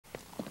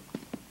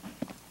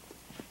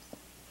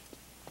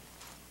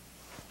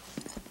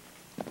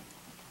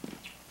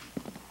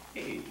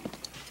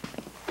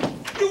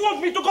you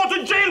want me to go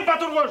to jail,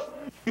 Butterworth?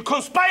 You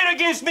conspire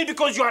against me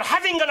because you are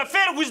having an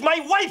affair with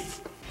my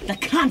wife. The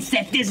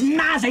concept is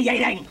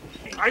nauseating.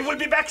 I will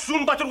be back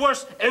soon,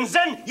 Butterworth, and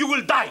then you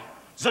will die.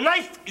 The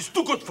knife is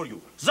too good for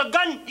you. The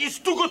gun is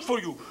too good for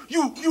you.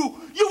 You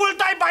will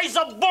die by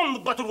the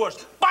bomb,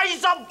 Butterworth. By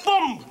the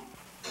bomb.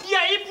 Ya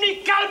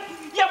ibni kalb,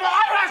 ya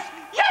mu'arras,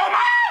 ya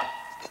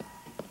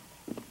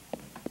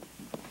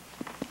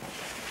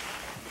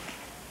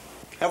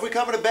Have we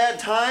come at a bad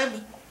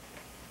time?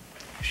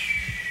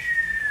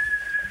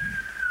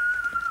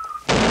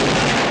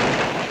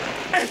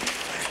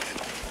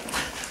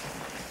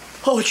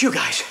 Oh, it's you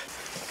guys.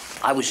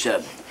 I was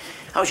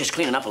just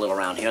cleaning up a little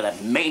around here.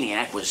 That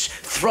maniac was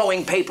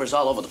throwing papers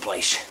all over the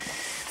place.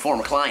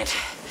 Former client.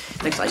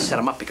 Thinks I set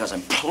him up because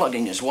I'm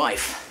plugging his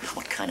wife.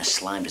 What kind of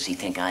slime does he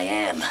think I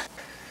am?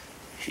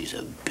 She's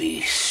a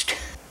beast.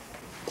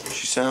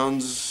 She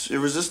sounds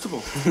irresistible.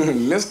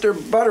 Mr.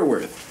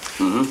 Butterworth.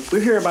 Mm-hmm.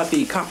 We're here about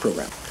the cop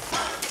program.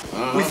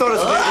 We thought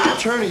as an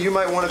attorney you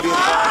might want to be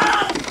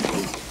involved.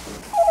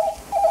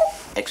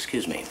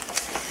 Excuse me.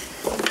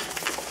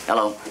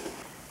 Hello.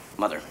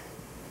 Mother.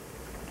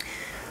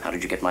 How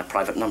did you get my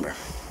private number?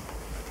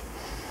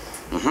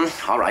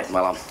 All right,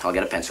 well, I'll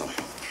get a pencil.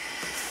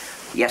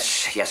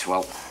 Yes,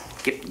 well,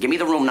 give me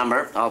the room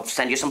number. I'll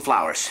send you some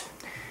flowers.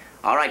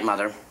 All right,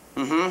 Mother.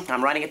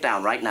 I'm writing it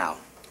down right now.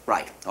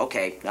 Right,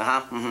 okay,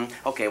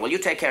 Okay, well, you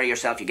take care of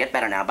yourself. You get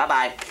better now.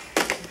 Bye-bye.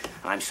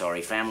 I'm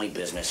sorry, family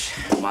business.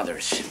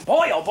 Mothers.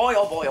 Boy, oh boy,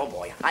 oh boy, oh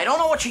boy. I don't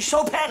know what she's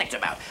so panicked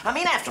about. I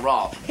mean, after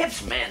all,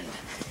 hips mend.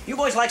 You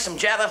boys like some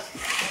Java?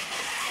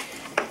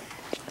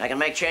 I can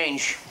make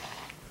change.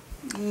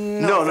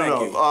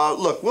 No.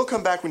 Look, we'll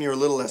come back when you're a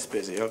little less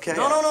busy, okay?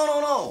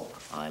 No.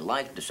 I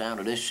like the sound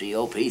of this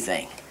COP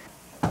thing.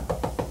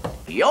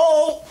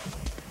 Yo!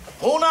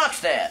 Who knocks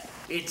there?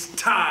 It's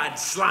Todd,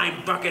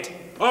 slime bucket.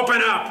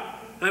 Open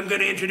up. I'm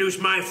gonna introduce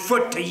my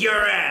foot to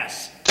your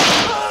ass.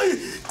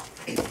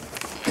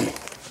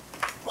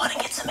 Want to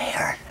get some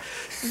air?